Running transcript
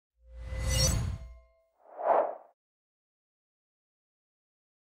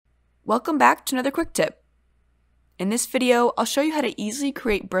Welcome back to another quick tip. In this video, I'll show you how to easily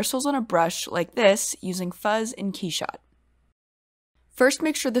create bristles on a brush like this using fuzz in KeyShot. First,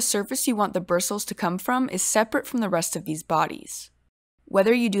 make sure the surface you want the bristles to come from is separate from the rest of these bodies.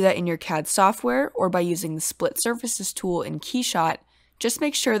 Whether you do that in your CAD software or by using the Split Surfaces tool in KeyShot, just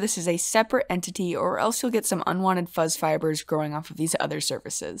make sure this is a separate entity or else you'll get some unwanted fuzz fibers growing off of these other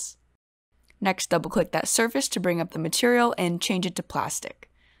surfaces. Next, double-click that surface to bring up the material and change it to plastic.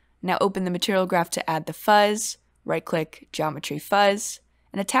 Now open the material graph to add the fuzz, right-click Geometry Fuzz,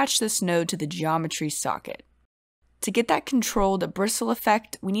 and attach this node to the geometry socket. To get that controlled bristle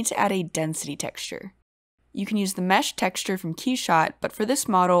effect, we need to add a density texture. You can use the mesh texture from KeyShot, but for this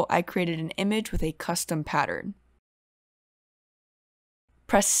model, I created an image with a custom pattern.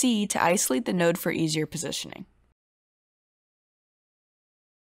 Press C to isolate the node for easier positioning.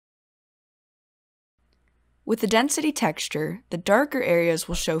 With the density texture, the darker areas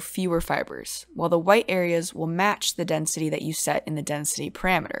will show fewer fibers, while the white areas will match the density that you set in the density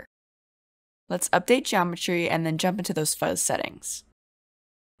parameter. Let's update geometry and then jump into those fuzz settings.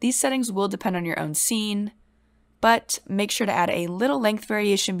 These settings will depend on your own scene, but make sure to add a little length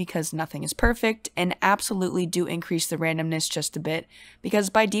variation because nothing is perfect, and absolutely do increase the randomness just a bit because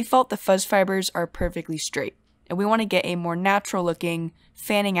by default the fuzz fibers are perfectly straight, and we want to get a more natural looking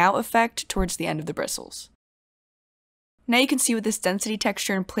fanning out effect towards the end of the bristles. Now you can see with this density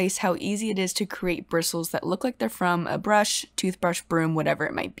texture in place how easy it is to create bristles that look like they're from a brush, toothbrush, broom, whatever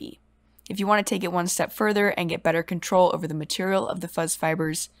it might be. If you want to take it one step further and get better control over the material of the fuzz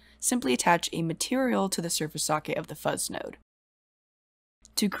fibers, simply attach a material to the surface socket of the fuzz node.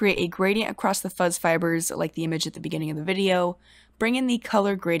 To create a gradient across the fuzz fibers, like the image at the beginning of the video, bring in the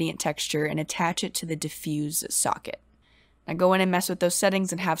color gradient texture and attach it to the diffuse socket. Now go in and mess with those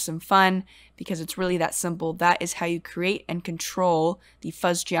settings and have some fun because it's really that simple. That is how you create and control the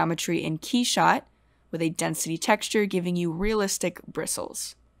fuzz geometry in KeyShot with a density texture giving you realistic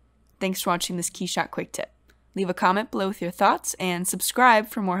bristles. Thanks for watching this KeyShot quick tip. Leave a comment below with your thoughts and subscribe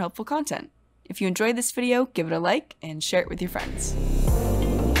for more helpful content. If you enjoyed this video, give it a like and share it with your friends.